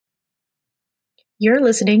You're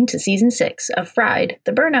listening to Season 6 of Fried,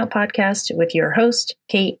 the Burnout Podcast with your host,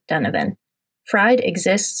 Kate Donovan. Fried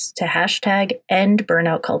exists to hashtag end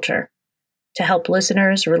burnout culture, to help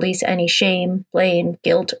listeners release any shame, blame,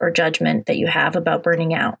 guilt, or judgment that you have about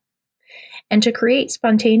burning out, and to create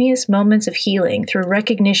spontaneous moments of healing through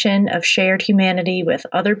recognition of shared humanity with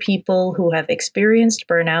other people who have experienced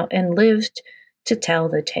burnout and lived to tell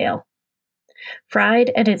the tale.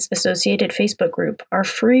 Fried and its associated Facebook group are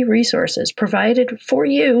free resources provided for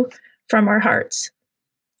you from our hearts.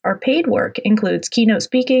 Our paid work includes keynote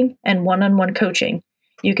speaking and one-on-one coaching.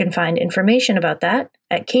 You can find information about that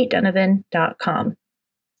at katedonovan.com.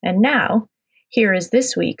 And now, here is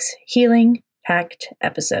this week's healing-packed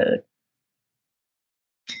episode.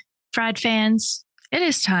 Fried fans, it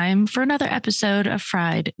is time for another episode of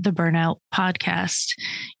Fried, the Burnout Podcast.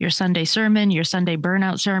 Your Sunday sermon, your Sunday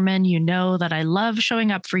burnout sermon. You know that I love showing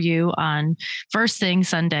up for you on first thing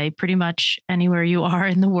Sunday, pretty much anywhere you are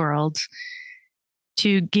in the world,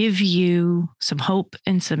 to give you some hope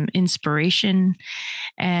and some inspiration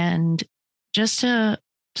and just a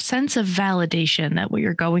sense of validation that what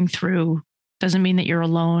you're going through doesn't mean that you're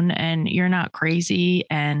alone and you're not crazy,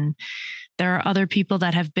 and there are other people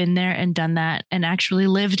that have been there and done that and actually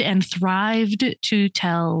lived and thrived to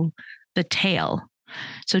tell the tale.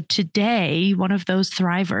 So today, one of those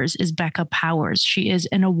thrivers is Becca Powers. She is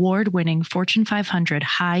an award-winning Fortune 500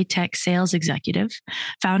 high-tech sales executive,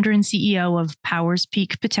 founder and CEO of Powers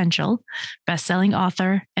Peak Potential, best-selling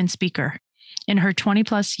author and speaker. In her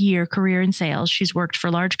 20-plus year career in sales, she's worked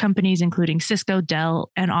for large companies including Cisco,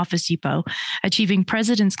 Dell, and Office Depot, achieving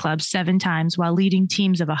President's Club 7 times while leading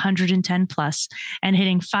teams of 110 plus and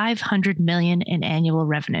hitting $500 million in annual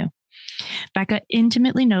revenue. Becca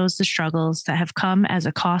intimately knows the struggles that have come as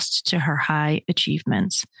a cost to her high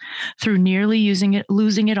achievements. Through nearly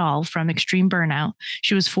losing it all from extreme burnout,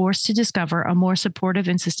 she was forced to discover a more supportive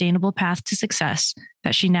and sustainable path to success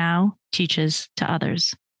that she now teaches to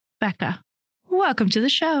others. Becca, welcome to the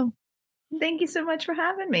show. Thank you so much for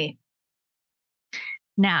having me.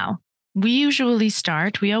 Now, we always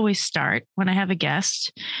start when I have a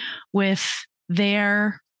guest with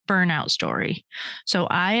their burnout story. So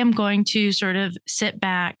I am going to sort of sit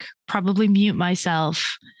back, probably mute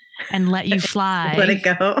myself and let you fly. Let it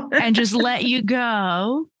go. And just let you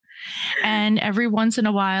go. And every once in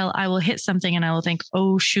a while, I will hit something and I will think,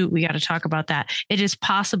 oh, shoot, we got to talk about that. It is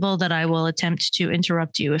possible that I will attempt to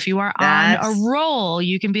interrupt you. If you are on a roll,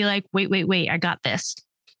 you can be like, wait, I got this.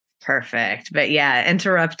 Perfect. But yeah,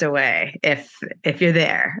 interrupt away if you're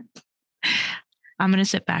there. I'm going to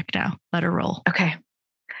sit back now. Let her roll. Okay.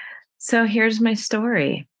 So here's my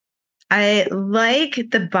story. I like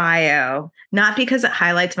the bio, not because it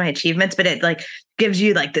highlights my achievements, but it like gives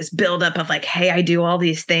you like this buildup of like, hey, I do all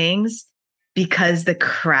these things, because the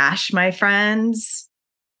crash, my friends,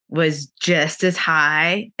 was just as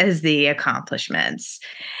high as the accomplishments.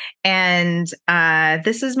 And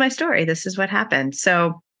this is my story. This is what happened.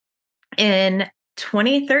 So in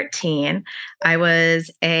 2013, I was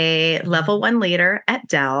a level 1 leader at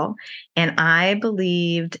Dell, and I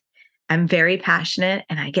believed I'm very passionate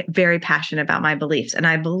and I get very passionate about my beliefs. And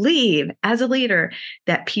I believe as a leader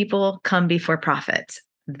that people come before profits.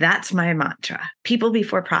 That's my mantra, people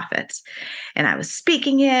before profits. And I was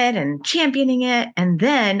speaking it and championing it. And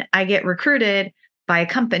then I get recruited by a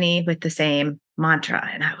company with the same mantra.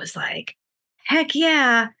 And I was like, heck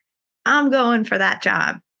yeah, I'm going for that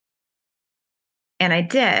job. And I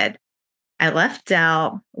did. I left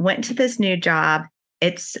Dell, went to this new job.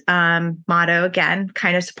 Its motto, again,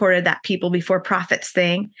 kind of supported that people before profits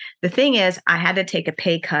thing. The thing is, I had to take a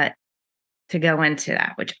pay cut to go into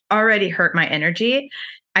that, which already hurt my energy.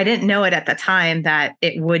 I didn't know it at the time that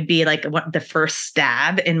it would be like the first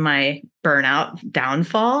stab in my burnout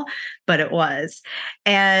downfall, but it was.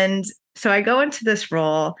 And so I go into this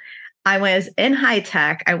role. I was in high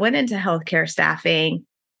tech. I went into healthcare staffing.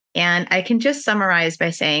 And I can just summarize by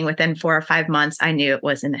saying within 4 or 5 months, I knew it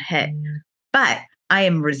wasn't a hit. But I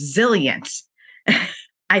am resilient.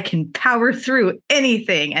 I can power through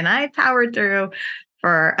anything. And I powered through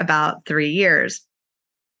for about 3 years.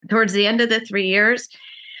 Towards the end of the 3 years,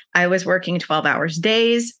 I was working 12 hours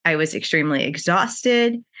days. I was extremely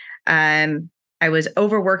exhausted. I was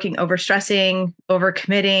overworking, overstressing,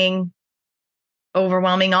 overcommitting,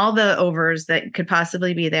 overwhelming, all the overs that could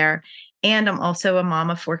possibly be there. And I'm also a mom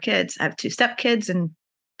of 4 kids. I have 2 stepkids and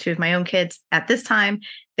 2 of my own kids. At this time,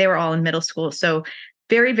 they were all in middle school. So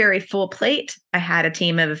very, very full plate. I had a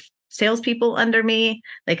team of salespeople under me.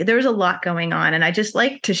 Like there was a lot going on. And I just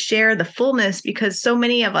like to share the fullness because so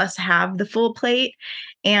many of us have the full plate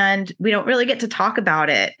and we don't really get to talk about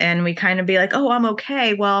it. And we kind of be like, oh, I'm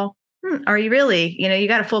okay. Well, Are you really? You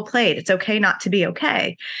got a full plate. It's okay not to be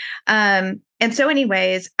okay. And so,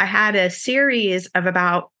 anyways, I had a series of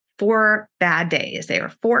about 4 bad days. They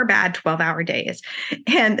were 4 bad 12-hour days.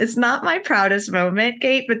 And it's not my proudest moment,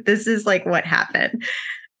 Kate, but this is like what happened.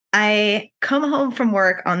 I come home from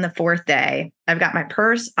work on the fourth day. I've got my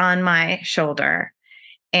purse on my shoulder.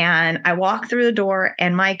 And I walk through the door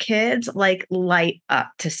and my kids like light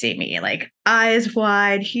up to see me, like eyes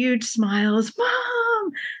wide, huge smiles.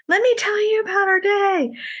 Mom, let me tell you about our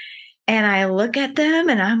day. And I look at them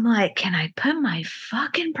and I'm like, can I put my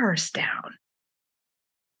fucking purse down?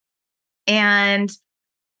 And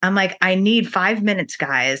I'm like, I need 5 minutes,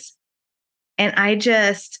 guys. And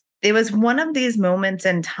it was one of these moments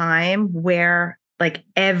in time where like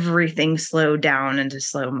everything slowed down into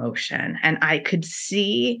slow motion. And I could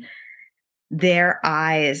see their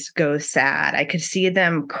eyes go sad. I could see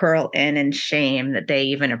them curl in shame that they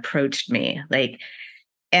even approached me.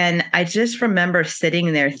 And I just remember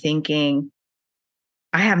sitting there thinking,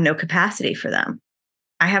 I have no capacity for them.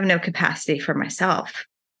 I have no capacity for myself.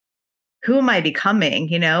 Who am I becoming?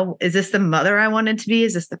 Is this the mother I wanted to be?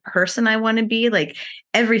 Is this the person I want to be? Like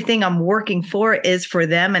everything I'm working for is for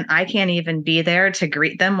them. And I can't even be there to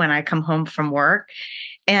greet them when I come home from work.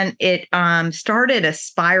 And it started a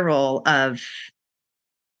spiral of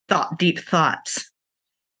deep thoughts.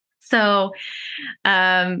 So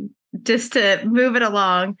just to move it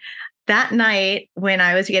along, that night when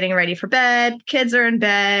I was getting ready for bed, kids are in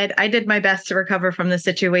bed. I did my best to recover from the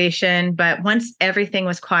situation. But once everything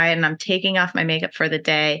was quiet and I'm taking off my makeup for the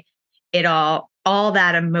day, all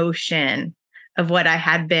that emotion of what I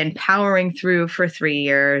had been powering through for 3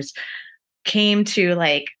 years came to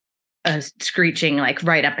like a screeching, like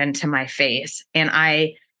right up into my face. And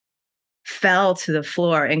I fell to the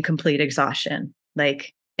floor in complete exhaustion,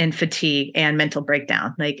 like and fatigue and mental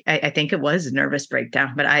breakdown. Like I think it was a nervous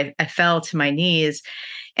breakdown, but I fell to my knees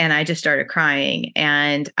and I just started crying.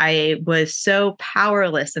 And I was so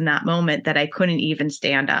powerless in that moment that I couldn't even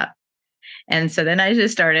stand up. And so then I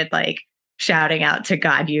just started like shouting out to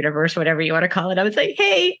God, universe, whatever you want to call it. I was like,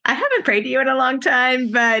 hey, I haven't prayed to you in a long time,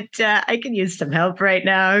 but I can use some help right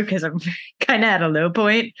now because I'm kind of at a low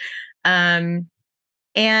point. And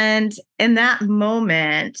in that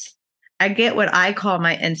moment, I get what I call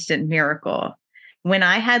my instant miracle. When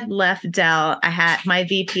I had left Dell, I had my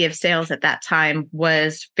VP of sales at that time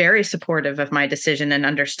was very supportive of my decision and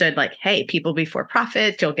understood like, hey, people before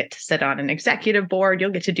profit, you'll get to sit on an executive board.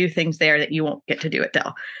 You'll get to do things there that you won't get to do at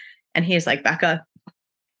Dell. And he's like, Becca,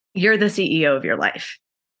 you're the CEO of your life.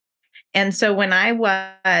 And so when I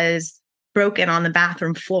was broken on the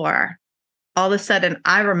bathroom floor, all of a sudden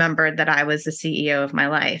I remembered that I was the CEO of my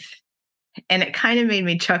life. And it kind of made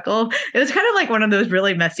me chuckle. It was kind of like one of those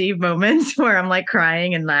really messy moments where I'm like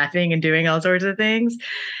crying and laughing and doing all sorts of things.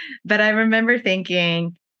 But I remember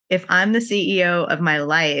thinking, if I'm the CEO of my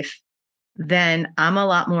life, then I'm a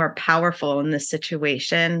lot more powerful in this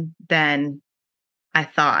situation than I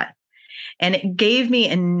thought. And it gave me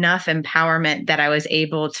enough empowerment that I was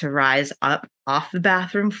able to rise up off the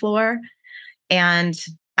bathroom floor. And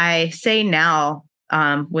I say now,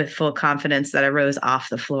 with full confidence that I rose off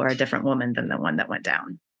the floor a different woman than the one that went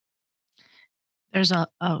down. There's a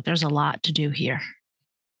lot to do here,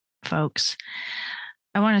 folks.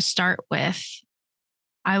 I want to start with,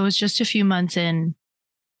 I was just a few months in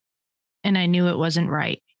and I knew it wasn't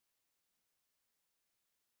right.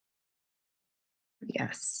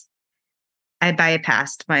 Yes. I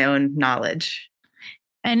bypassed my own knowledge.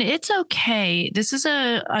 And it's okay. This is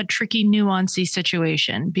a tricky, nuancy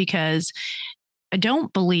situation because I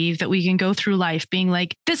don't believe that we can go through life being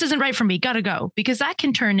like, this isn't right for me, gotta go, because that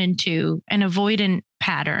can turn into an avoidant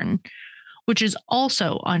pattern, which is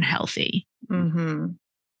also unhealthy. Mm-hmm.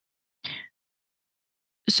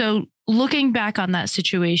 So looking back on that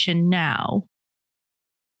situation now,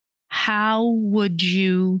 how would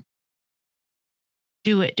you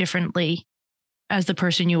do it differently as the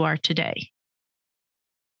person you are today?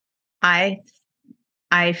 I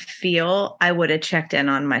feel I would have checked in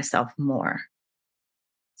on myself more.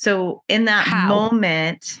 So in that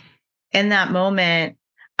moment,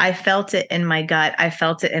 I felt it in my gut. I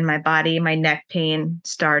felt it in my body. My neck pain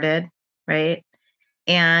started, right?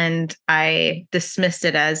 And I dismissed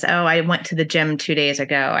it as, oh, I went to the gym 2 days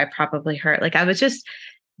ago. I probably hurt. Like I was just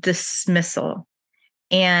dismissal.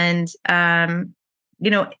 And,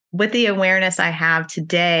 with the awareness I have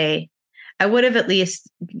today, I would have at least,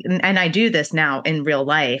 and I do this now in real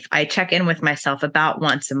life, I check in with myself about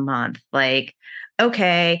once a month. Like,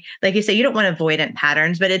 okay, like you say, you don't want avoidant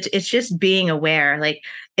patterns, but it's just being aware, like,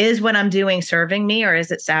 is what I'm doing serving me or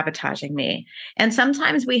is it sabotaging me? And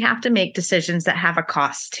sometimes we have to make decisions that have a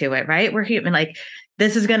cost to it, right? We're human, like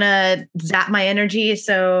this is gonna zap my energy.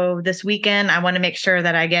 So this weekend, I want to make sure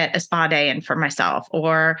that I get a spa day in for myself,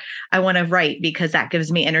 or I want to write because that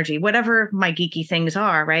gives me energy, whatever my geeky things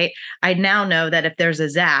are, right? I now know that if there's a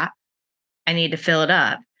zap, I need to fill it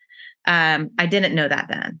up. I didn't know that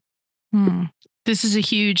then. This is a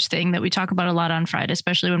huge thing that we talk about a lot on Friday,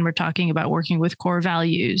 especially when we're talking about working with core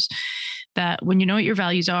values, that when you know what your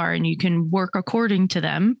values are and you can work according to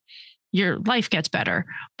them, your life gets better.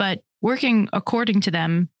 But working according to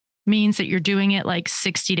them means that you're doing it like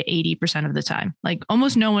 60 to 80% of the time. Like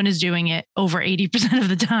almost no one is doing it over 80% of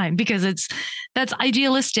the time because that's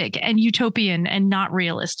idealistic and utopian and not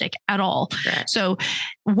realistic at all. Right. So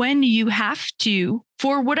when you have to,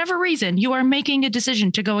 for whatever reason, you are making a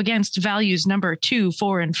decision to go against values number 2,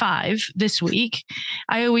 4, and 5 this week,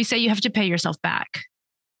 I always say you have to pay yourself back.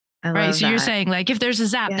 Right. So you're saying like, if there's a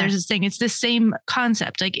zap, there's this thing, it's the same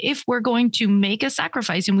concept. Like if we're going to make a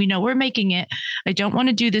sacrifice and we know we're making it, I don't want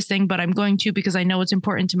to do this thing, but I'm going to, because I know it's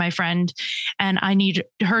important to my friend and I need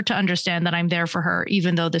her to understand that I'm there for her,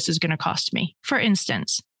 even though this is going to cost me. For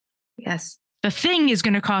instance. Yes. The thing is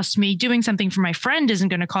going to cost me. Doing something for my friend isn't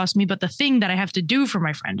going to cost me, but the thing that I have to do for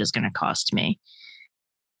my friend is going to cost me.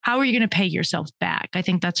 How are you going to pay yourself back? I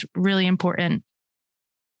think that's really important.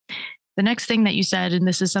 The next thing that you said, and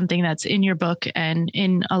this is something that's in your book and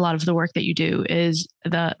in a lot of the work that you do, is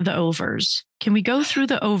the overs. Can we go through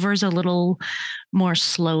the overs a little more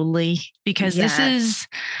slowly? Because this is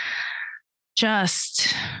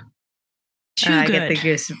just too good.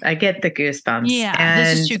 I get the goosebumps. Yeah, and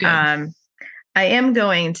this is too good. I am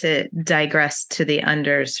going to digress to the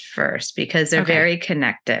unders first because they're very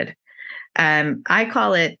connected. I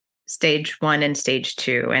call it stage 1 and stage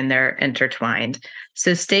 2, and they're intertwined.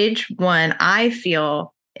 So stage 1, I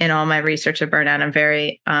feel in all my research of burnout, I'm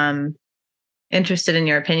very interested in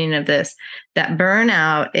your opinion of this, that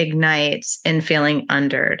burnout ignites in feeling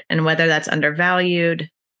undered. And whether that's undervalued,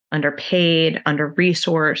 underpaid,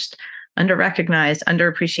 under-resourced, under-recognized,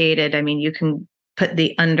 underappreciated, I mean, you can put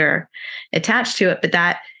the under attached to it, but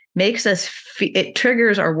that makes us, it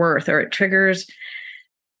triggers our worth, or it triggers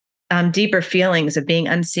deeper feelings of being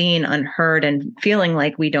unseen, unheard, and feeling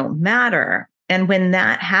like we don't matter. And when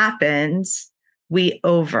that happens, we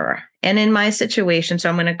over. And in my situation, so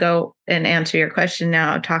I'm going to go and answer your question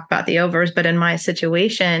now, talk about the overs, but in my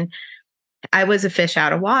situation, I was a fish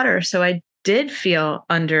out of water. So I did feel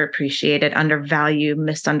underappreciated, undervalued,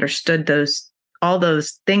 misunderstood. All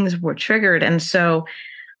those things were triggered. And so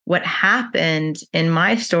what happened in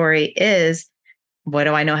my story is, what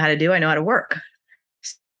do I know how to do? I know how to work.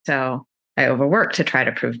 So I overworked to try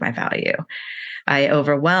to prove my value. I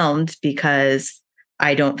overwhelmed because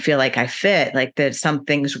I don't feel like I fit, like there's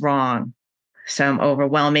something's wrong. So I'm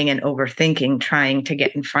overwhelming and overthinking, trying to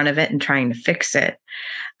get in front of it and trying to fix it.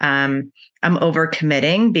 I'm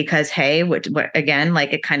overcommitting because, hey, what again,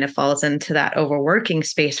 like it kind of falls into that overworking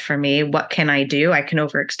space for me. What can I do? I can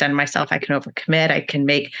overextend myself. I can overcommit. I can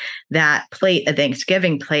make that plate a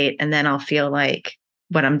Thanksgiving plate, and then I'll feel like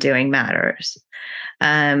what I'm doing matters.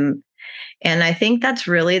 And I think that's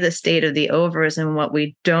really the state of the overs. And what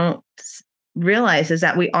we don't realize is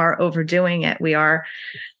that we are overdoing it. We are,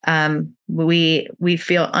 we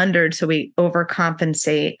feel undered, so we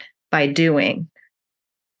overcompensate by doing.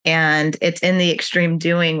 And it's in the extreme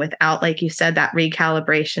doing without, like you said, that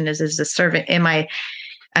recalibration is the servant. I'm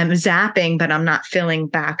zapping, but I'm not filling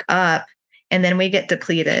back up. And then we get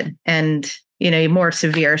depleted and, more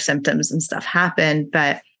severe symptoms and stuff happen.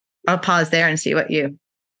 But I'll pause there and see where you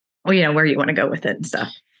want to go with it and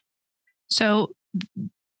stuff. So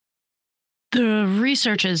the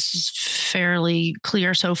research is fairly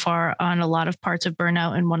clear so far on a lot of parts of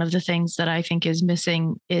burnout. And one of the things that I think is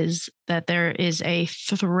missing is that there is a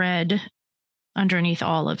thread underneath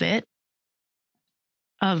all of it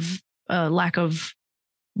of a lack of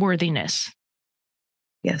worthiness.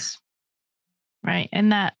 Yes. Right.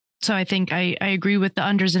 And so I think I agree with the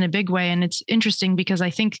unders in a big way. And it's interesting because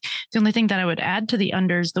I think the only thing that I would add to the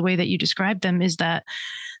unders, the way that you describe them, is that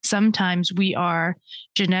sometimes we are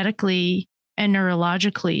genetically and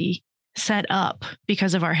neurologically set up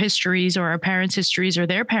because of our histories or our parents' histories or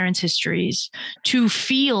their parents' histories to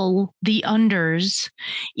feel the unders,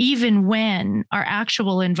 even when our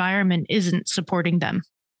actual environment isn't supporting them.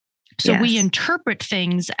 So we interpret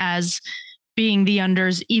things as being the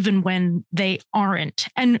unders even when they aren't.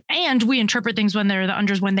 And we interpret things when they're the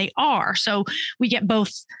unders when they are. So we get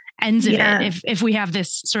both ends of it if we have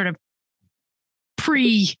this sort of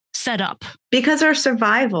pre-set up. Because our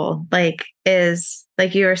survival, like, is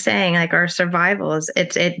like you were saying, like our survival is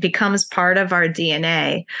it becomes part of our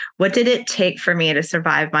DNA. What did it take for me to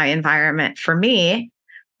survive my environment? For me,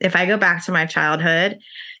 if I go back to my childhood,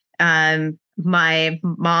 my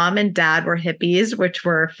mom and dad were hippies, which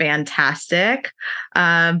were fantastic.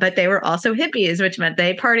 But they were also hippies, which meant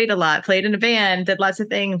they partied a lot, played in a band, did lots of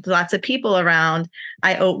things, lots of people around.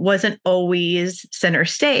 I wasn't always center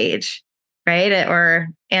stage, right?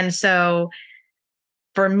 And so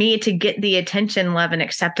for me to get the attention, love, and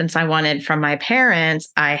acceptance I wanted from my parents,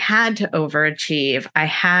 I had to overachieve. I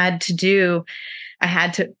had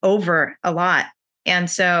to over a lot. And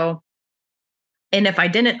so, and if I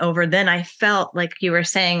didn't over, then I felt like you were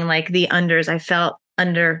saying, like the unders, I felt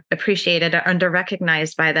underappreciated or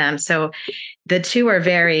under-recognized by them. So the two are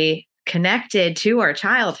very connected to our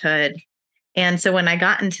childhood. And so when I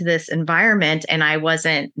got into this environment and I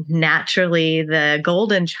wasn't naturally the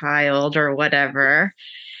golden child or whatever,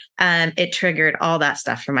 it triggered all that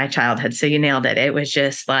stuff from my childhood. So you nailed it. It was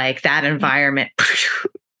just like that environment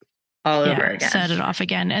all over again. Set it off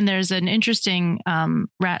again. And there's an interesting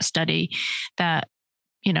rat study that,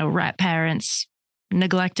 rat parents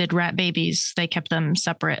neglected rat babies. They kept them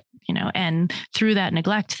separate, and through that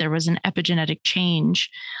neglect, there was an epigenetic change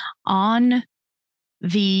on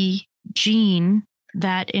the gene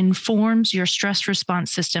that informs your stress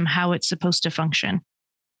response system, how it's supposed to function.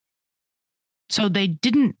 So they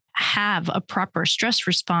didn't have a proper stress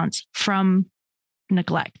response from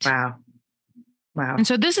neglect. Wow. And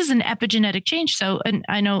so this is an epigenetic change. So, and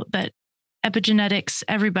I know that epigenetics,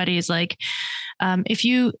 everybody is like, if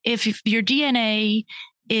your DNA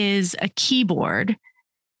is a keyboard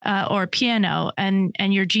or a piano and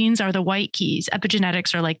your genes are the white keys,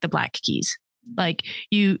 epigenetics are like the black keys. Like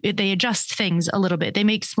they adjust things a little bit. They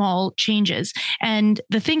make small changes. And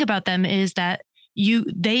the thing about them is that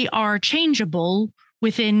they are changeable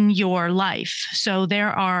within your life. So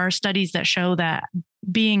there are studies that show that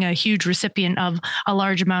being a huge recipient of a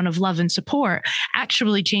large amount of love and support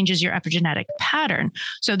actually changes your epigenetic pattern.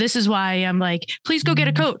 So this is why I'm like, please go get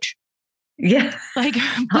a coach. Yeah. Like,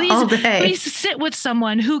 please sit with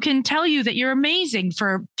someone who can tell you that you're amazing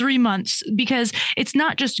for 3 months, because it's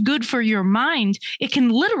not just good for your mind. It can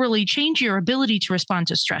literally change your ability to respond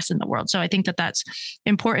to stress in the world. So I think that that's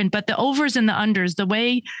important. But the overs and the unders, the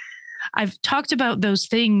way I've talked about those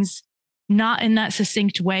things, not in that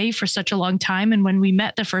succinct way for such a long time. And when we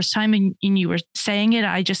met the first time and you were saying it,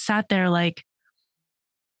 I just sat there like,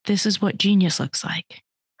 this is what genius looks like.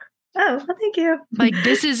 Oh, well, thank you. Like,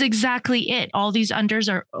 this is exactly it. All these unders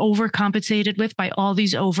are overcompensated with by all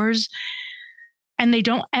these overs. And they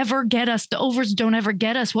don't ever get us. The overs don't ever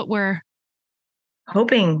get us what we're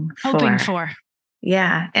hoping for.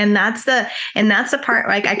 Yeah. And that's the part,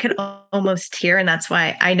 like I could almost tear. And that's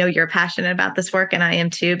why I know you're passionate about this work, and I am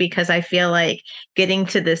too, because I feel like getting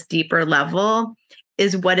to this deeper level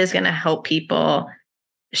is what is going to help people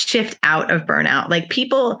shift out of burnout. Like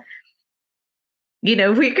people,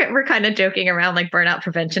 we're kind of joking around like burnout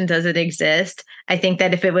prevention doesn't exist. I think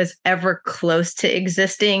that if it was ever close to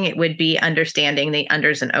existing, it would be understanding the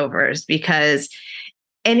unders and overs, because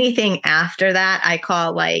anything after that, I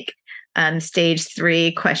call like stage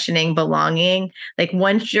 3, questioning belonging. Like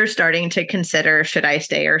once you're starting to consider, should I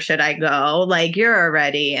stay or should I go? Like you're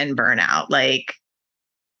already in burnout. Like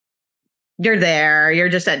you're there, you're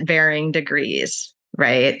just at varying degrees.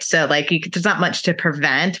 Right. So like there's not much to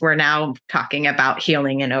prevent. We're now talking about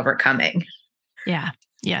healing and overcoming. Yeah.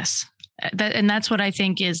 Yes. And that's what I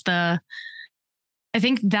think is I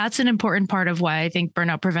think that's an important part of why I think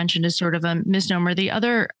burnout prevention is sort of a misnomer. The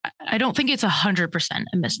other, I don't think it's 100%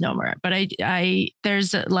 a misnomer, but there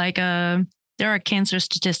are cancer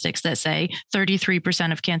statistics that say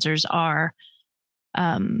 33% of cancers are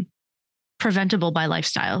preventable by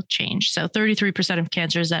lifestyle change. So 33% of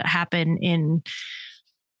cancers that happen in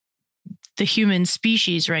the human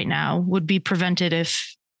species right now would be prevented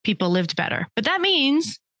if people lived better. But that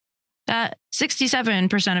means that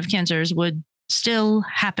 67% of cancers would still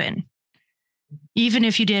happen, even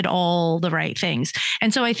if you did all the right things.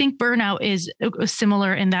 And so I think burnout is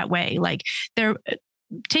similar in that way. Like they're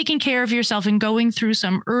taking care of yourself and going through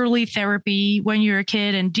some early therapy when you're a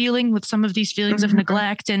kid and dealing with some of these feelings of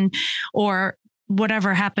neglect or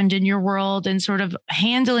whatever happened in your world, and sort of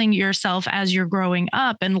handling yourself as you're growing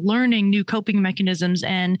up and learning new coping mechanisms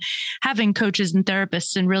and having coaches and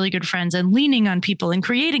therapists and really good friends and leaning on people and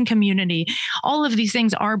creating community. All of these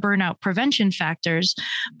things are burnout prevention factors.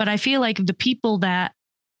 But I feel like the people that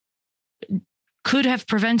could have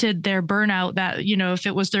prevented their burnout, that, if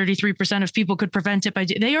it was 33% of people could prevent it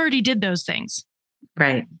they already did those things.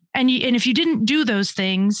 Right. And if you didn't do those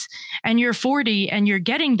things and you're 40 and you're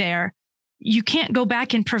getting there, you can't go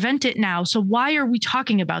back and prevent it now. So why are we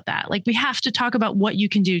talking about that? Like, we have to talk about what you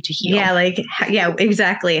can do to heal. Yeah,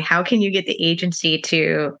 exactly. How can you get the agency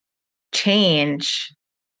to change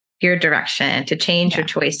your direction, to change your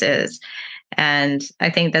choices? And I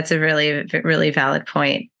think that's a really, really valid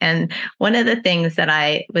point. And one of the things that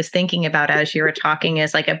I was thinking about as you were talking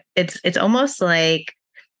is like it's almost like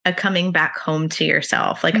a coming back home to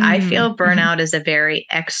yourself. Like I feel burnout is a very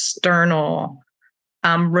external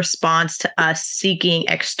response to us seeking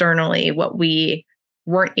externally what we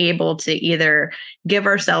weren't able to either give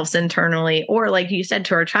ourselves internally, or like you said,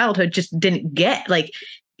 to our childhood just didn't get. Like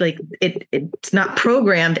it's not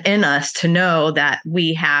programmed in us to know that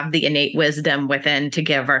we have the innate wisdom within to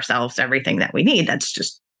give ourselves everything that we need. That's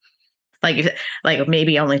just like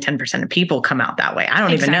maybe only 10% of people come out that way. I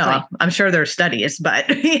don't even know. I'm sure there's studies, but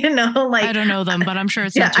like I don't know them, but I'm sure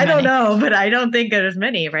it's I don't know, but I don't think there's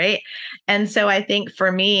many, right? And so I think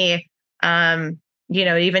for me,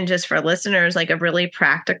 even just for listeners, like a really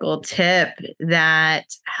practical tip that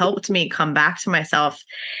helped me come back to myself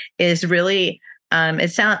is really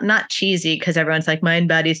it sounds not cheesy because everyone's like mind,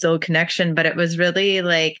 body, soul connection, but it was really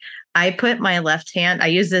like I put my left hand,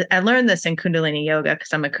 I learned this in Kundalini yoga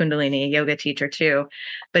because I'm a Kundalini yoga teacher too.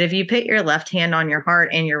 But if you put your left hand on your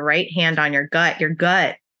heart and your right hand on your gut,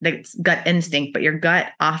 that's gut instinct, but your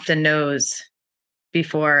gut often knows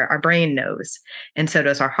before our brain knows. And so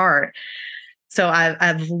does our heart. So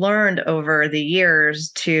I've learned over the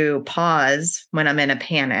years to pause when I'm in a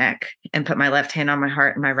panic and put my left hand on my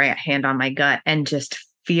heart and my right hand on my gut and just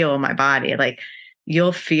feel my body. Like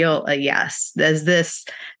you'll feel a yes. Does this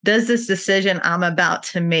decision I'm about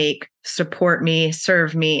to make support me,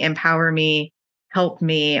 serve me, empower me, help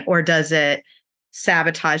me, or does it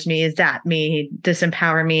sabotage me? Is that me,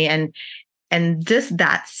 disempower me? And just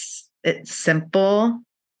it's simple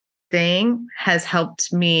thing has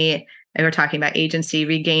helped me. And we're talking about agency,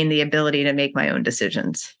 regain the ability to make my own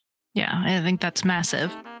decisions. Yeah, I think that's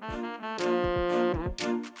massive.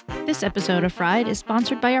 This episode of Fried is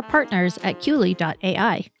sponsored by our partners at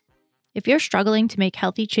Quli.ai. If you're struggling to make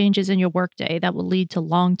healthy changes in your workday that will lead to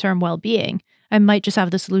long-term well-being, I might just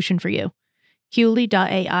have the solution for you.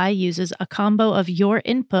 Quli.ai uses a combo of your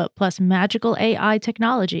input plus magical AI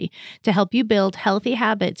technology to help you build healthy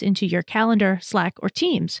habits into your calendar, Slack, or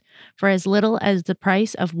Teams for as little as the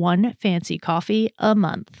price of one fancy coffee a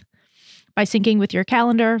month. By syncing with your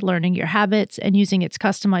calendar, learning your habits, and using its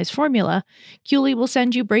customized formula, Quli will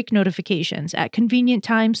send you break notifications at convenient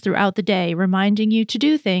times throughout the day, reminding you to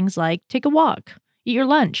do things like take a walk, eat your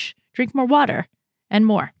lunch, drink more water, and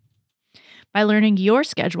more. By learning your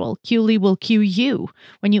schedule, Quli will cue you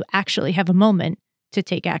when you actually have a moment to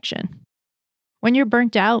take action. When you're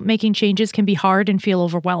burnt out, making changes can be hard and feel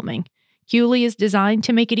overwhelming. Quli is designed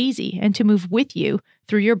to make it easy and to move with you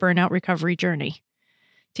through your burnout recovery journey.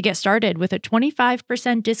 To get started with a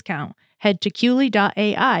 25% discount, head to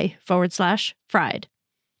Quli.ai/fried.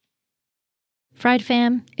 Fried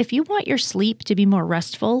fam, if you want your sleep to be more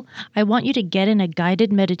restful, I want you to get in a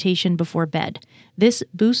guided meditation before bed. This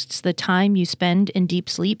boosts the time you spend in deep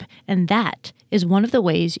sleep, and that is one of the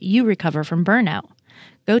ways you recover from burnout.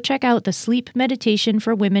 Go check out the Sleep Meditation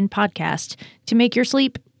for Women podcast to make your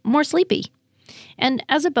sleep more sleepy. And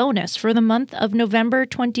as a bonus, for the month of November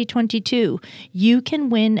 2022, you can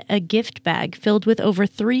win a gift bag filled with over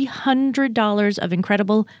 $300 of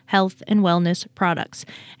incredible health and wellness products.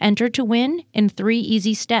 Enter to win in 3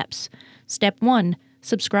 easy steps. Step 1,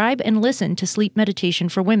 subscribe and listen to Sleep Meditation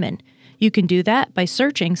for Women. You can do that by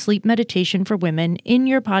searching Sleep Meditation for Women in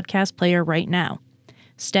your podcast player right now.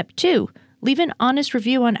 Step 2, leave an honest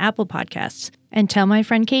review on Apple Podcasts and tell my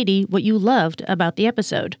friend Katie what you loved about the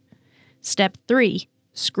episode. Step 3,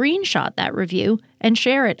 screenshot that review and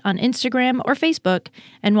share it on Instagram or Facebook.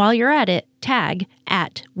 And while you're at it, tag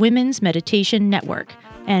at Women's Meditation Network.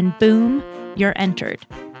 And boom, you're entered.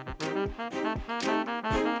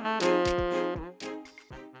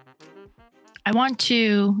 I want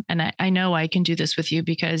to, and I know I can do this with you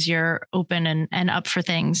because you're open and up for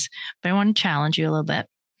things, but I want to challenge you a little bit.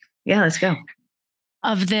 Yeah, let's go.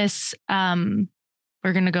 Of this, we're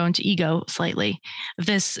going to go into ego slightly.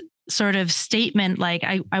 This sort of statement, like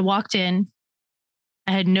I walked in,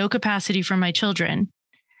 I had no capacity for my children.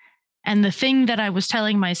 And the thing that I was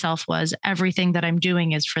telling myself was everything that I'm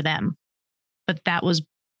doing is for them. But that was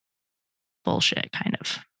bullshit, kind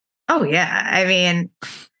of. Oh, yeah. I mean,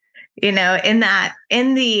 in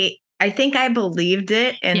the I think I believed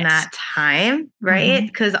it in Yes. that time, right?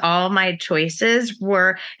 Because all my choices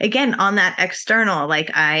were, again, on that external, like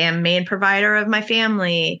I am main provider of my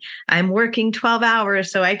family. I'm working 12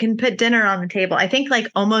 hours so I can put dinner on the table. I think like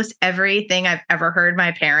almost everything I've ever heard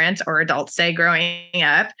my parents or adults say growing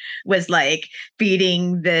up was like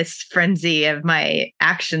feeding this frenzy of my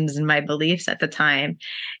actions and my beliefs at the time.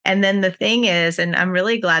 And then the thing is, and I'm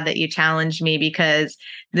really glad that you challenged me because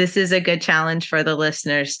this is a good challenge for the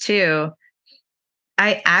listeners too.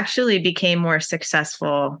 I actually became more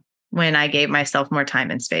successful when I gave myself more time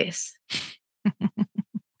and space.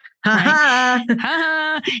 And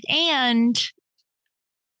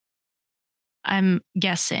I'm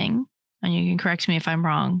guessing, and you can correct me if I'm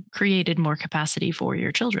wrong, created more capacity for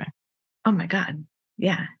your children. Oh my God.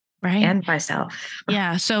 Yeah. Right. And myself.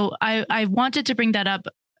 Yeah. So I wanted to bring that up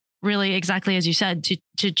really exactly as you said,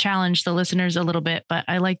 to challenge the listeners a little bit, but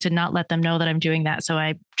I like to not let them know that I'm doing that. So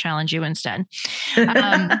I challenge you instead.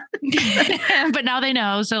 But now they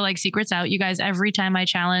know. So like secrets out, you guys, every time I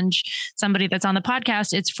challenge somebody that's on the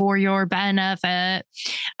podcast, it's for your benefit.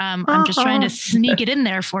 I'm just trying to sneak it in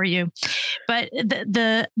there for you. But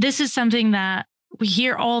this is something that we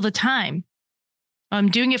hear all the time. I'm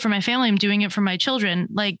doing it for my family. I'm doing it for my children.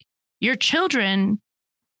 Like your children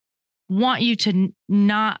want you to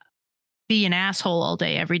not be an asshole all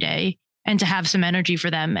day, every day, and to have some energy for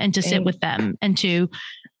them and to sit with them and to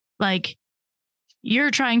like,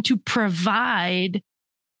 you're trying to provide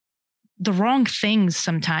the wrong things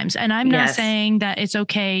sometimes. And I'm not saying that it's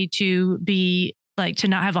okay to be like, to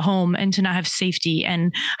not have a home and to not have safety.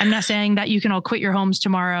 And I'm not saying that you can all quit your homes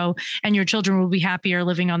tomorrow and your children will be happier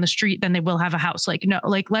living on the street than they will have a house. Like, no,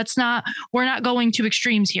 like, we're not going to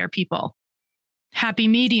extremes here, people. Happy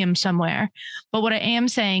medium somewhere. But what I am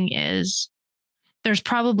saying is there's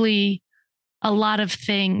probably a lot of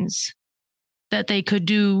things that they could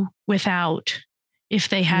do without if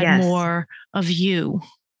they had more of you.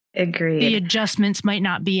 Agreed. The adjustments might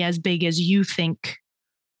not be as big as you think.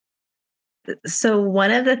 So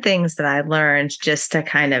one of the things that I learned, just to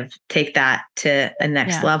kind of take that to a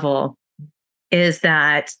next level, is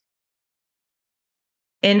that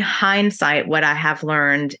in hindsight, what I have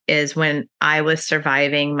learned is when I was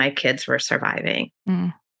surviving, my kids were surviving.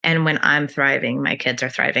 And when I'm thriving, my kids are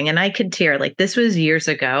thriving. And I could tear, like this was years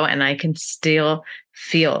ago, and I can still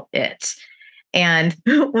feel it. And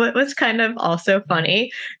what was kind of also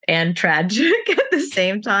funny and tragic at the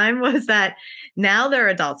same time was that now they're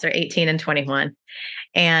adults, they're 18 and 21.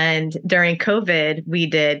 And during COVID, we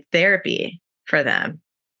did therapy for them.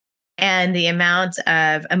 And the amount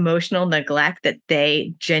of emotional neglect that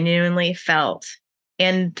they genuinely felt,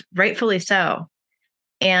 and rightfully so.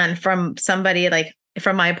 And from somebody like,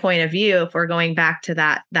 from my point of view, if we're going back to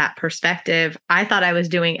that perspective, I thought I was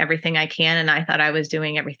doing everything I can, and I thought I was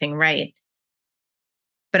doing everything right,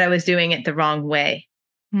 but I was doing it the wrong way.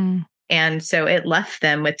 And so it left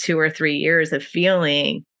them with 2 or 3 years of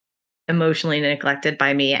feeling emotionally neglected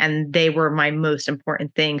by me. And they were my most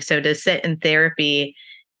important thing. So to sit in therapy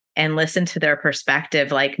and listen to their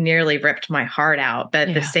perspective, like nearly ripped my heart out. But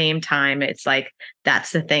at the same time, it's like,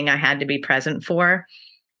 that's the thing I had to be present for.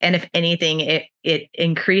 And if anything, it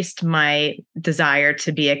increased my desire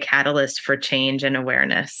to be a catalyst for change and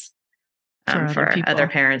awareness for other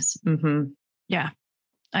parents. Yeah,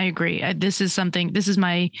 I agree. This is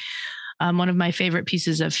my, one of my favorite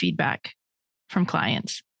pieces of feedback from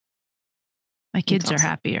clients. My kids are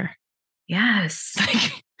happier. Yes.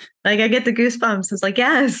 Like I get the goosebumps. It's like,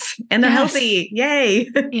 yes. And they're healthy. Yay.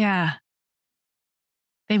 Yeah.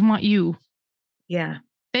 They want you. Yeah.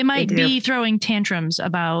 They might be throwing tantrums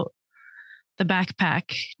about the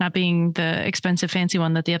backpack not being the expensive, fancy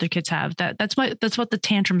one that the other kids have. That's what the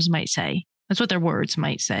tantrums might say. That's what their words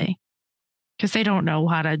might say. Because they don't know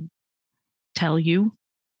how to tell you.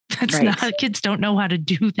 Kids don't know how to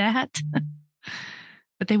do that.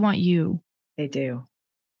 But they want you. They do.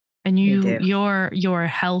 And your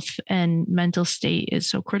health and mental state is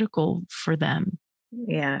so critical for them.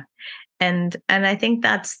 Yeah. And I think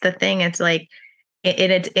that's the thing. It's like,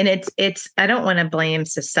 it's I don't want to blame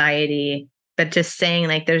society, but just saying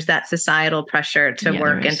like there's that societal pressure to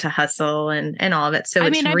work and to hustle and all of it. So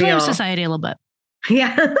I blame society a little bit.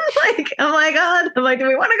 Yeah. Like, oh my God. I'm like, do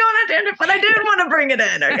we want to go on a tangent? But I didn't want to bring it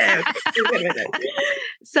in. Okay.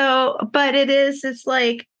 So, but it's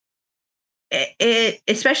like, it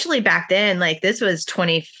especially back then, like this was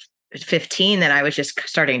 2015 that I was just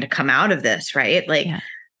starting to come out of this, right? Like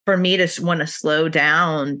for me to want to slow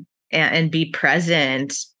down and be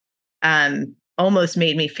present almost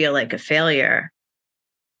made me feel like a failure.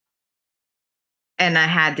 And I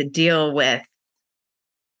had to deal with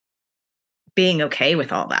being okay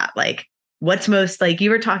with all that. Like, what's most, like you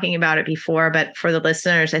were talking about it before, but for the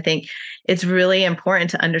listeners, I think it's really important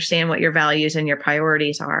to understand what your values and your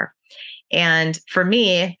priorities are. And for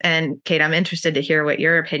me, and Kate, I'm interested to hear what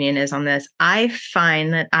your opinion is on this. I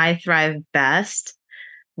find that I thrive best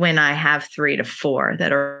when I have 3 to 4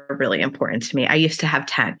 that are really important to me. I used to have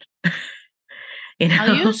 10.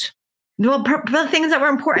 Values? Well, things that were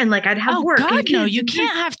important, like I'd have work. God, and kids no, you and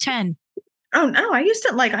can't have 10. Oh no, I used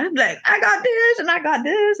to like, I'm like, I got this and I got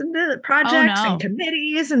this and the projects and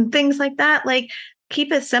committees and things like that. Like,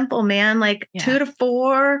 keep it simple, man. Like 2 to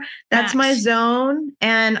 4, that's my zone.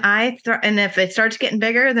 And and if it starts getting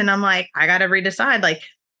bigger, then I'm like, I got to redecide. Like,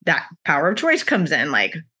 that power of choice comes in.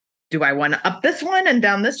 Like, do I want to up this one and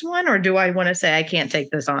down this one? Or do I want to say I can't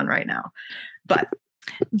take this on right now? But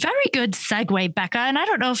very good segue, Becca. And I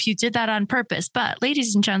don't know if you did that on purpose, but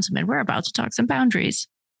ladies and gentlemen, we're about to talk some boundaries.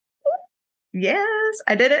 Yes,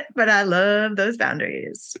 I did it, but I love those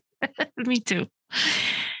boundaries. Me too.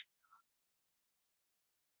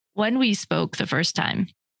 When we spoke the first time,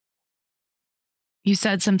 you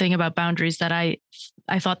said something about boundaries that I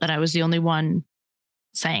thought that I was the only one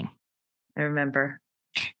saying. I remember.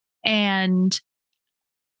 And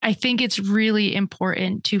I think it's really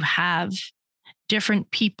important to have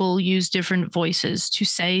different people use different voices to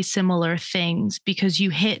say similar things, because you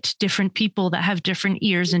hit different people that have different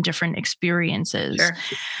ears and different experiences. Sure.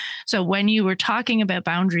 So when you were talking about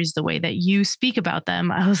boundaries, the way that you speak about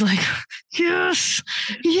them, I was like, yes,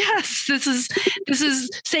 this is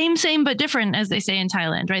same, but different, as they say in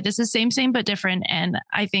Thailand, right? This is same, but different. And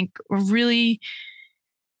I think really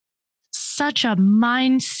such a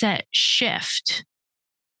mindset shift.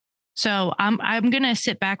 So I'm going to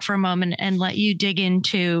sit back for a moment and let you dig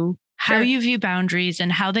into how you view boundaries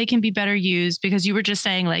and how they can be better used, because you were just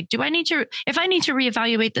saying, like, if I need to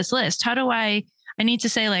reevaluate this list, how do I need to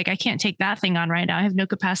say, like, I can't take that thing on right now. I have no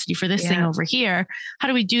capacity for this thing over here. How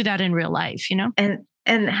do we do that in real life, you know?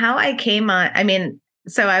 And how I came on, I mean,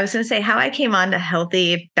 so I was going to say how I came on to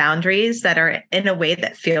healthy boundaries that are in a way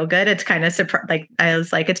that feel good. It's kind of like, I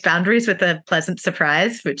was like, it's boundaries with a pleasant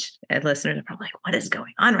surprise, which listeners are probably like, what is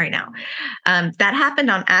going on right now? That happened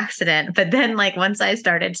on accident. But then, like, once I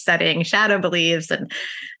started studying shadow beliefs and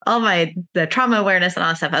all the trauma awareness and all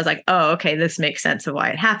that stuff, I was like, oh, okay, this makes sense of why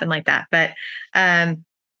it happened like that. But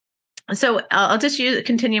so I'll just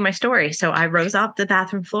continue my story. So I rose off the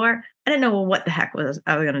bathroom floor. I didn't know what the heck I was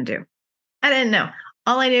going to do. I didn't know.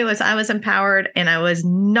 All I knew was I was empowered and I was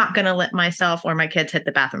not going to let myself or my kids hit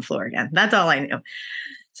the bathroom floor again. That's all I knew.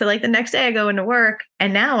 So, like, the next day I go into work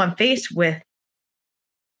and now I'm faced with,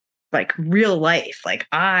 like, real life. Like,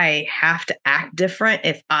 I have to act different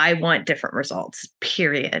if I want different results,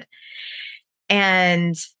 period.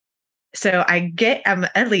 And so I'm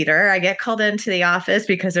a leader. I get called into the office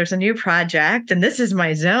because there's a new project and this is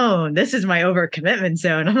my zone. This is my overcommitment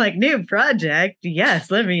zone. I'm like, new project?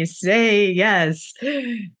 Yes. Let me say yes.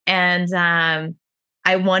 And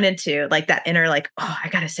I wanted to, like, that inner, like, oh, I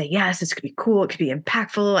got to say yes. This could be cool. It could be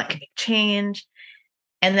impactful. I can make change.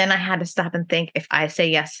 And then I had to stop and think, if I say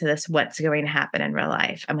yes to this, what's going to happen in real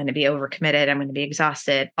life? I'm going to be overcommitted. I'm going to be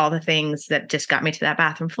exhausted. All the things that just got me to that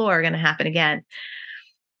bathroom floor are going to happen again.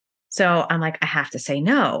 So I'm like, I have to say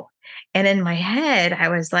no. And in my head, I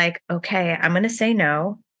was like, okay, I'm going to say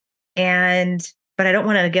no. But I don't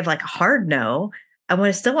want to give, like, a hard no.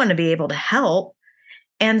 I still want to be able to help.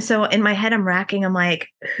 And so in my head, I'm like,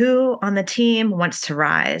 who on the team wants to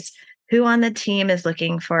rise? Who on the team is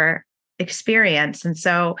looking for experience? And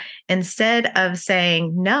so instead of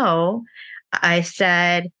saying no, I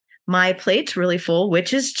said, my plate's really full,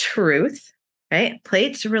 which is truth, right?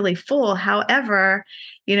 Plate's really full. However,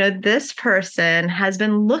 this person has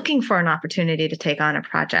been looking for an opportunity to take on a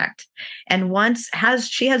project. And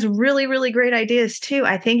she has really, really great ideas too.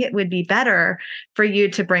 I think it would be better for you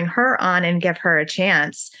to bring her on and give her a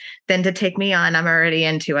chance than to take me on. I'm already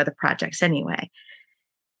into other projects anyway.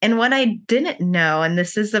 And what I didn't know, and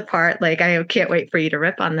this is the part, like, I can't wait for you to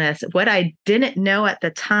rip on this. What I didn't know at the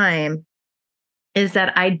time is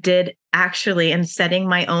that I did actually, in setting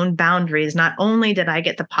my own boundaries, not only did I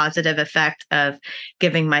get the positive effect of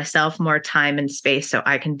giving myself more time and space so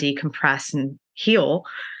I can decompress and heal,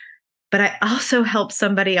 but I also helped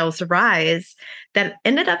somebody else rise that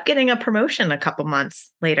ended up getting a promotion a couple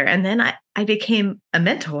months later. And then I became a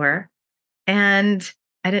mentor, and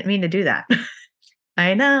I didn't mean to do that.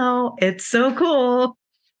 I know, it's so cool.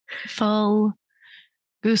 Full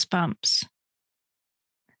goosebumps.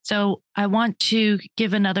 So I want to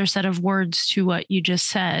give another set of words to what you just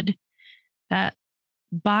said, that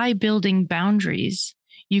by building boundaries,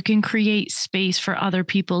 you can create space for other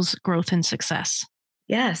people's growth and success.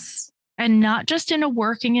 Yes. And not just in a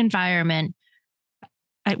working environment.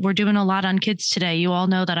 We're doing a lot on kids today. You all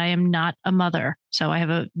know that I am not a mother. So I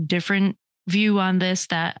have a different view on this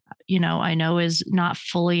that, I know is not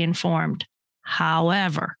fully informed.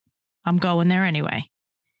 However, I'm going there anyway.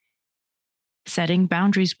 Setting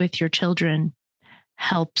boundaries with your children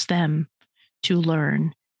helps them to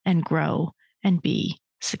learn and grow and be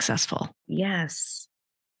successful. Yes.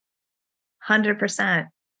 100%.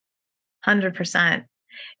 100%.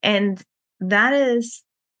 And that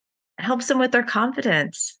helps them with their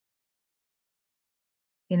confidence,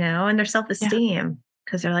 and their self-esteem,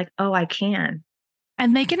 because they're like, oh, I can.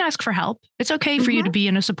 And they can ask for help. It's okay for you to be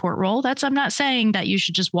in a support role. I'm not saying that you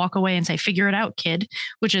should just walk away and say, figure it out, kid,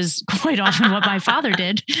 which is quite often what my father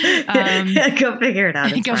did. Go figure it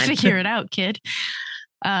out. Go figure it out, kid.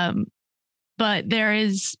 But there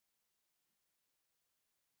is,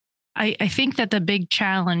 I think that the big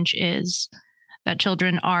challenge is that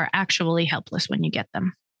children are actually helpless when you get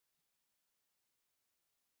them.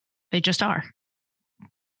 They just are.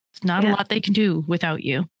 It's not a lot they can do without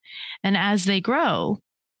you. And as they grow,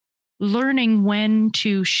 learning when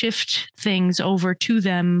to shift things over to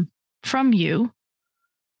them from you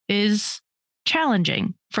is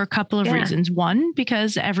challenging for a couple of reasons. One,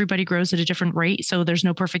 because everybody grows at a different rate, so there's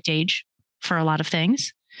no perfect age for a lot of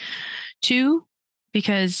things. Two,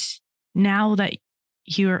 because now that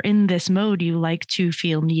you're in this mode, you like to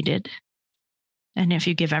feel needed. And if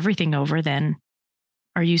you give everything over, then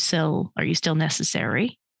are you still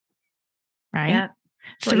necessary? Right? Yeah.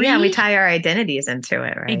 Well, we tie our identities into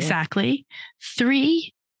it, right? Exactly.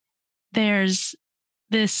 3, there's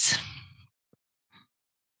this.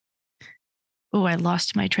 Oh, I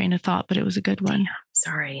lost my train of thought, but it was a good one. Damn,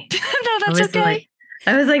 sorry. No, that's okay.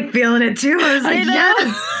 I was like feeling it too. I was like,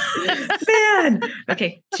 yes, man.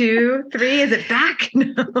 Okay, 2, 3, is it back?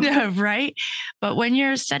 No. Yeah, right. But when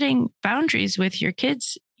you're setting boundaries with your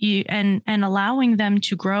kids, and allowing them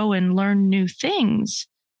to grow and learn new things,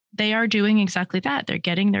 they are doing exactly that. They're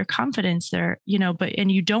getting their confidence there,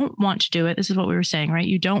 and you don't want to do it. This is what we were saying, right?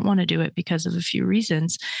 You don't want to do it because of a few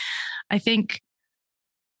reasons. I think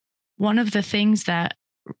one of the things that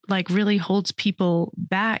really holds people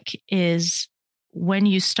back is when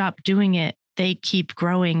you stop doing it, they keep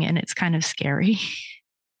growing, and it's kind of scary.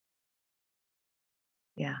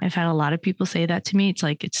 Yeah. I've had a lot of people say that to me. It's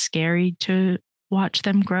like, it's scary to watch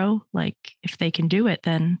them grow. Like, if they can do it,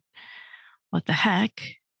 then what the heck?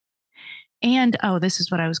 And, this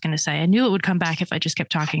is what I was going to say. I knew it would come back if I just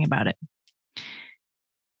kept talking about it.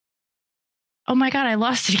 Oh my God, I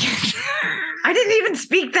lost it again. I didn't even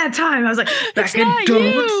speak that time. I was like, Becca,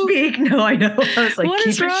 don't speak. No, I know. I was like, what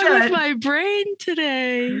is wrong shut. with my brain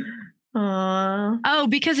today? Oh,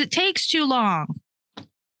 because it takes too long.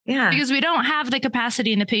 Yeah. Because we don't have the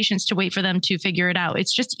capacity and the patience to wait for them to figure it out.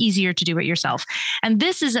 It's just easier to do it yourself. And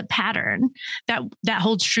this is a pattern that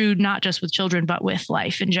holds true, not just with children, but with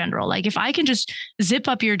life in general. Like, if I can just zip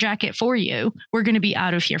up your jacket for you, we're going to be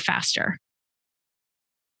out of here faster.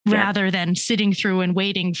 Rather than sitting through and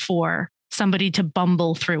waiting for somebody to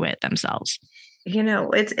bumble through it themselves.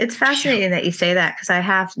 It's fascinating that you say that,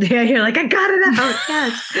 because you're like, I got it out.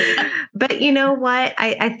 Yes. But you know what?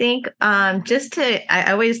 I think I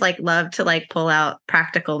always love to pull out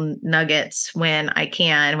practical nuggets when I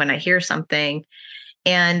can, when I hear something.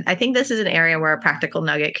 And I think this is an area where a practical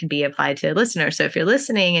nugget can be applied to listeners. So if you're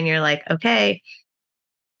listening and you're like, okay,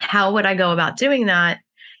 how would I go about doing that?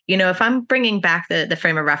 If I'm bringing back the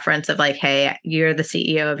frame of reference of hey, you're the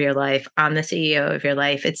CEO of your life, I'm the CEO of your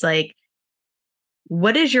life. It's like,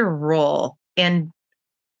 what is your role? And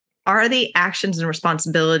are the actions and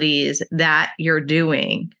responsibilities that you're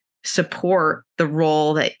doing support the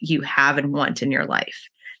role that you have and want in your life,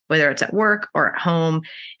 whether it's at work or at home?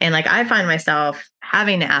 And I find myself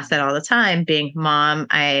having to ask that all the time, being mom.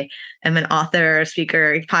 I am an author,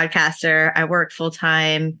 speaker, podcaster. I work full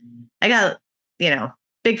time. I got,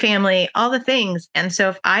 big family, all the things. And so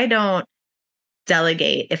if I don't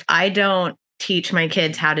delegate, if I don't teach my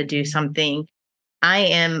kids how to do something, I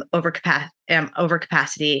am over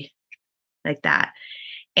capacity like that.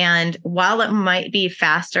 And while it might be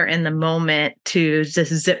faster in the moment to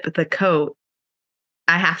just zip the coat,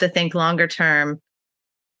 I have to think longer term.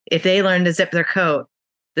 If they learn to zip their coat,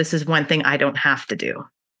 this is one thing I don't have to do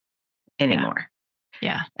anymore.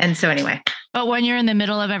 Yeah. And so anyway. But when you're in the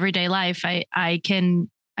middle of everyday life, I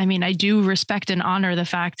do respect and honor the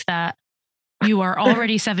fact that you are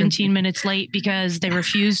already 17 minutes late because they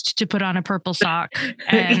refused to put on a purple sock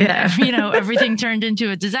and, everything turned into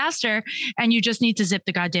a disaster, and you just need to zip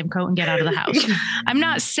the goddamn coat and get out of the house. I'm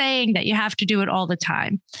not saying that you have to do it all the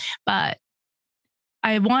time, but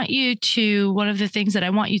one of the things that I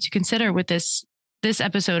want you to consider with this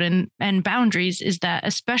episode and boundaries is that,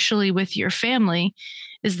 especially with your family,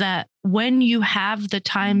 is that when you have the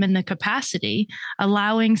time and the capacity,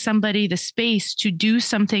 allowing somebody the space to do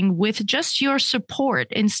something with just your support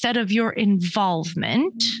instead of your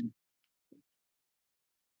involvement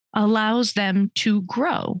allows them to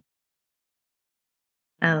grow.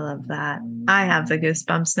 I love that. I have the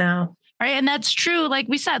goosebumps now. Right. And that's true. Like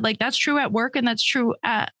we said, like that's true at work and that's true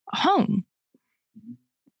at home.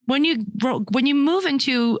 When you move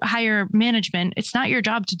into higher management, it's not your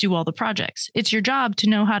job to do all the projects. It's your job to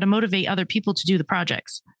know how to motivate other people to do the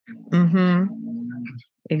projects. Mm-hmm.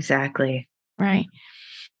 Exactly. Right.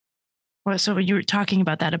 Well, so when you were talking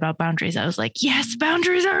about that, about boundaries, I was like, yes,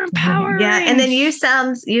 boundaries are empowering. Yeah. And then you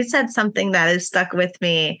said something that has stuck with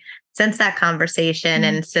me since that conversation.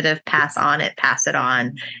 And instead of pass it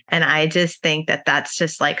on. And I just think that that's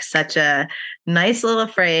just like such a nice little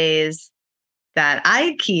phrase that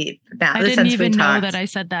I keep now. I didn't even know that I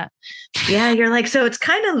said that. Yeah, you're like, so it's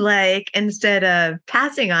kind of like instead of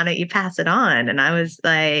passing on it, you pass it on. And I was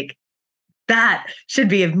like, that should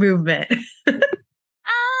be a movement.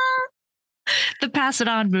 The pass it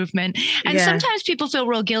on movement. And sometimes people feel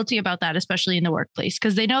real guilty about that, especially in the workplace,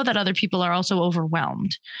 because they know that other people are also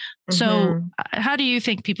overwhelmed. Mm-hmm. So how do you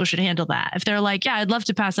think people should handle that? If they're like, yeah, I'd love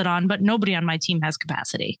to pass it on, but nobody on my team has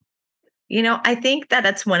capacity. I think that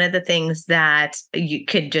that's one of the things that you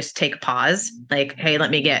could just take a pause. Like, hey, let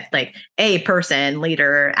me get like a person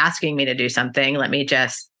leader asking me to do something. Let me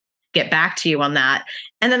just get back to you on that.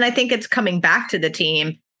 And then I think it's coming back to the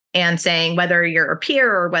team and saying, whether you're a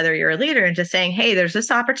peer or whether you're a leader, and just saying, hey, there's this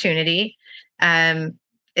opportunity.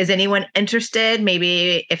 Is anyone interested?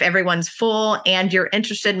 Maybe if everyone's full and you're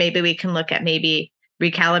interested, maybe we can look at maybe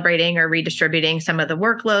recalibrating or redistributing some of the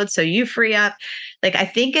workload so you free up. Like, I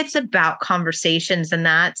think it's about conversations, and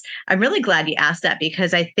I'm really glad you asked that,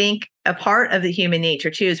 because I think a part of the human nature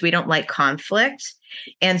too is we don't like conflict.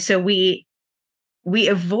 And so we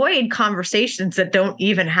avoid conversations that don't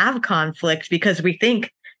even have conflict because we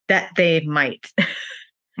think that they might.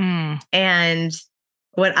 And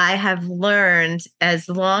what I have learned, as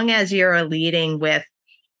long as you're leading with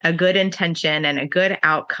a good intention and a good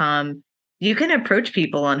outcome, you can approach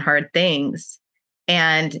people on hard things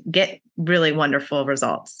and get really wonderful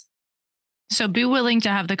results. So be willing to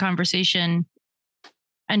have the conversation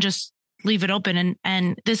and just leave it open.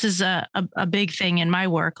 And this is a big thing in my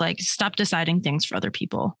work. Like, stop deciding things for other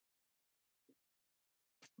people.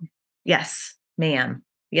 Yes, ma'am.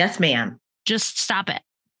 Yes, ma'am. Just stop it.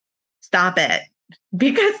 Stop it.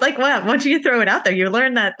 Because once you throw it out there, you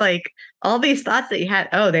learn that like all these thoughts that you had,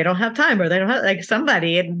 they don't have time, or they don't have, like,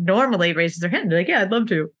 somebody normally raises their hand. They're like, yeah, I'd love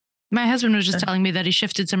to. My husband was just telling me that he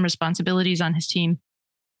shifted some responsibilities on his team.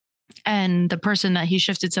 And the person that he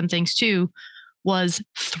shifted some things to was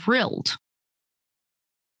thrilled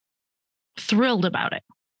about it.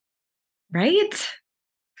 Right?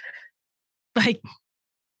 Like,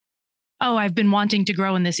 oh, I've been wanting to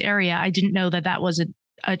grow in this area. I didn't know that was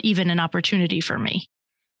even an opportunity for me.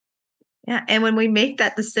 Yeah. And when we make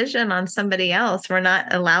that decision on somebody else, we're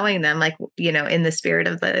not allowing them, like, in the spirit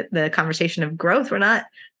of the conversation of growth, we're not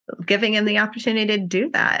giving them the opportunity to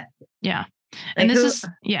do that. Yeah. And this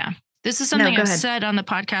is something I've said on the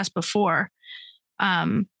podcast before.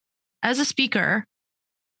 As a speaker,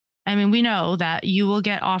 I mean, we know that you will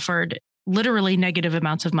get offered literally negative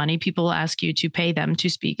amounts of money. People will ask you to pay them to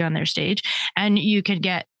speak on their stage, and you could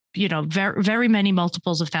get, very, very many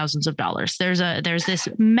multiples of thousands of dollars. There's this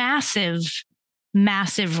massive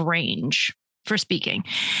range for speaking.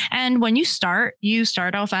 And when you start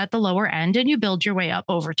off at the lower end and you build your way up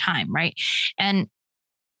over time. Right. And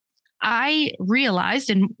I realized,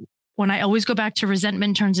 and when I always go back to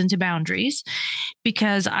resentment turns into boundaries,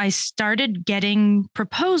 because I started getting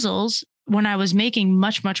proposals when I was making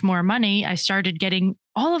much, much more money. I started getting,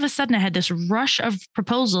 all of a sudden I had this rush of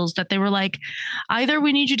proposals that they were like, either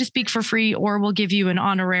we need you to speak for free or we'll give you an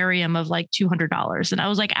honorarium of like $200. And I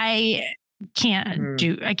was like, I can't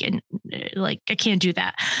do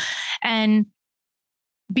that. And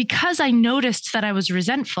because I noticed that I was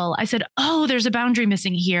resentful, I said, oh, there's a boundary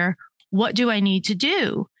missing here. What do I need to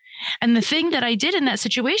do? And the thing that I did in that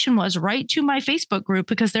situation was write to my Facebook group,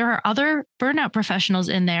 because there are other burnout professionals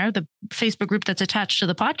in there, the Facebook group that's attached to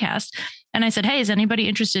the podcast. And I said, hey, is anybody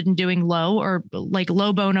interested in doing low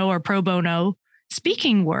bono or pro bono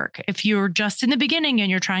speaking work? If you're just in the beginning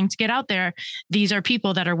and you're trying to get out there, these are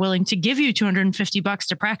people that are willing to give you $250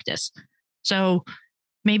 to practice. So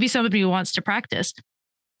maybe somebody wants to practice.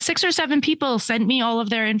 6 or 7 people sent me all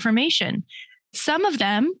of their information. Some of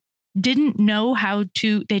them didn't know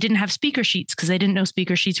they didn't have speaker sheets because they didn't know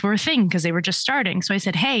speaker sheets were a thing because they were just starting. So I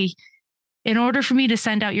said, hey, in order for me to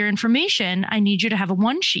send out your information, I need you to have a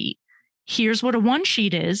one sheet. Here's what a one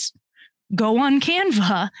sheet is. Go on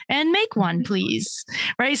Canva and make one, please.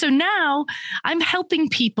 Right. So now I'm helping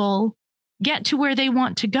people get to where they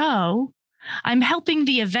want to go. I'm helping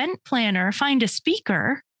the event planner find a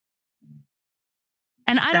speaker.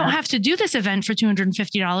 And I don't have to do this event for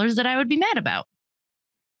 $250 that I would be mad about.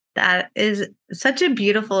 That is such a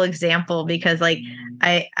beautiful example because like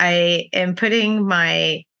I am putting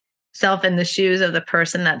myself in the shoes of the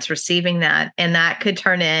person that's receiving that, and that could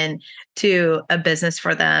turn into a business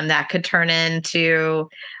for them. That could turn into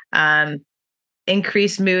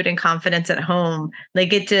increased mood and confidence at home. Like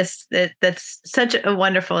that's such a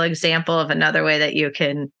wonderful example of another way that you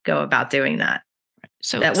can go about doing that.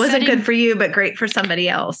 So that wasn't good for you, but great for somebody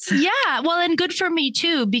else. Yeah. Well, and good for me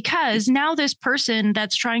too, because now this person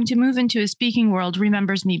that's trying to move into a speaking world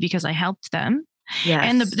remembers me because I helped them. Yes.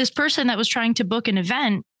 And this person that was trying to book an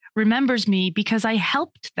event remembers me because I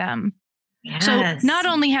helped them. Yes. So not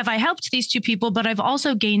only have I helped these two people, but I've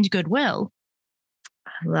also gained goodwill.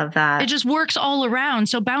 I love that. It just works all around.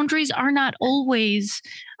 So boundaries are not always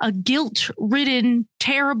a guilt-ridden,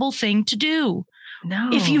 terrible thing to do. No.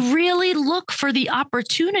 If you really look for the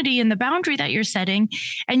opportunity in the boundary that you're setting,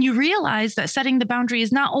 and you realize that setting the boundary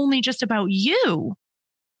is not only just about you,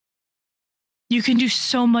 you can do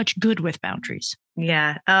so much good with boundaries.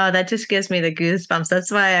 Yeah. Oh, that just gives me the goosebumps.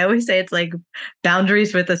 That's why I always say it's like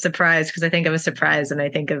boundaries with a surprise, because I think of a surprise and I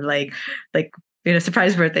think of like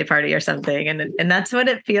surprise birthday party or something. And that's what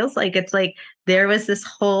it feels like. It's like there was this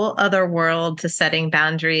whole other world to setting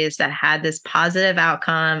boundaries that had this positive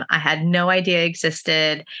outcome I had no idea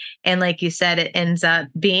existed. And like you said, it ends up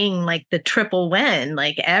being like the triple win.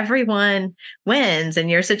 Like everyone wins. In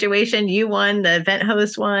your situation, you won, the event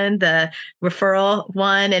host won, the referral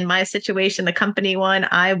won. In my situation, the company won,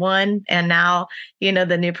 I won. And now,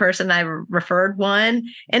 the new person I referred won.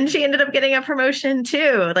 And she ended up getting a promotion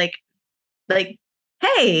too. Like,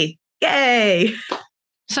 hey, yay.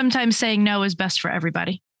 Sometimes saying no is best for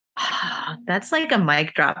everybody. That's like a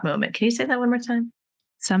mic drop moment. Can you say that one more time?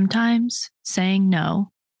 Sometimes saying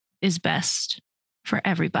no is best for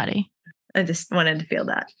everybody. I just wanted to feel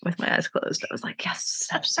that with my eyes closed. I was like, yes,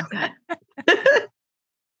 that's so good.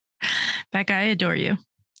 Becca, I adore you.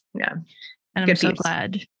 Yeah. And I'm so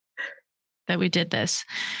glad that we did this.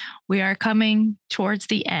 We are coming towards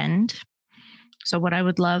the end. So what I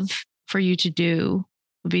would love for you to do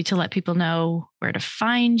would be to let people know where to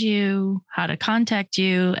find you, how to contact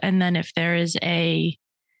you, and then if there is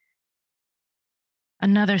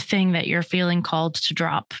another thing that you're feeling called to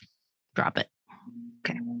drop it.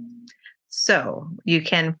 Okay. So you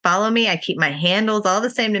can follow me. I keep my handles all the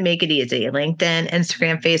same to make it easy. LinkedIn,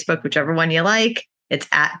 Instagram, Facebook, whichever one you like. It's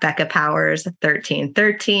at Becca Powers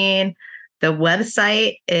 1313. The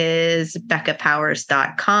website is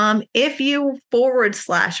beccapowers.com. If you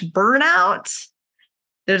 /burnout,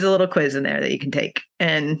 there's a little quiz in there that you can take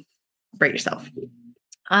and rate yourself.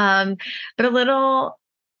 But a little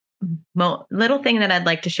thing that I'd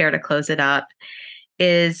like to share to close it up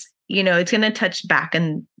is, it's going to touch back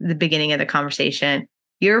in the beginning of the conversation.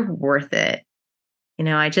 You're worth it.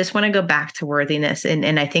 I just want to go back to worthiness.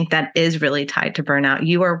 And I think that is really tied to burnout.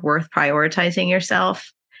 You are worth prioritizing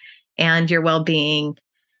yourself and your well-being.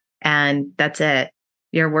 And that's it.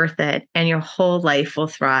 You're worth it. And your whole life will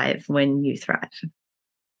thrive when you thrive.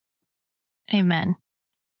 Amen.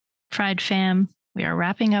 Fried fam, we are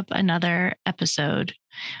wrapping up another episode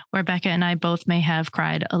where Becca and I both may have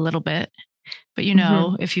cried a little bit. But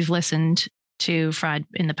if you've listened to Fried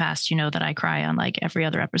in the past, you know that I cry on like every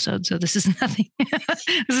other episode. So this is nothing. This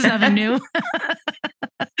is nothing new.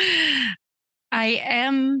 I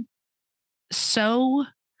am so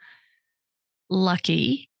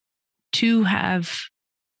lucky to have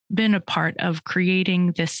been a part of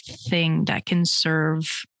creating this thing that can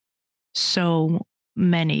serve so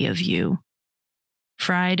many of you.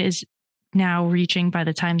 Fried is now reaching, by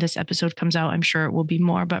the time this episode comes out, I'm sure it will be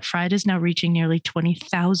more, but Fried is now reaching nearly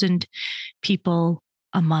 20,000 people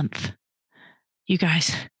a month. You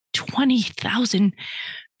guys, 20,000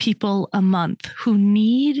 people a month who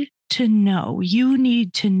need to know, you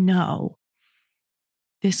need to know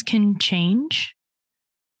this can change.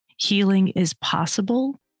 Healing is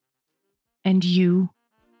possible, and you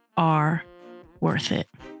are worth it.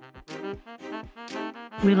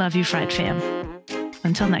 We love you, Fried fam.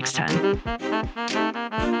 Until next time.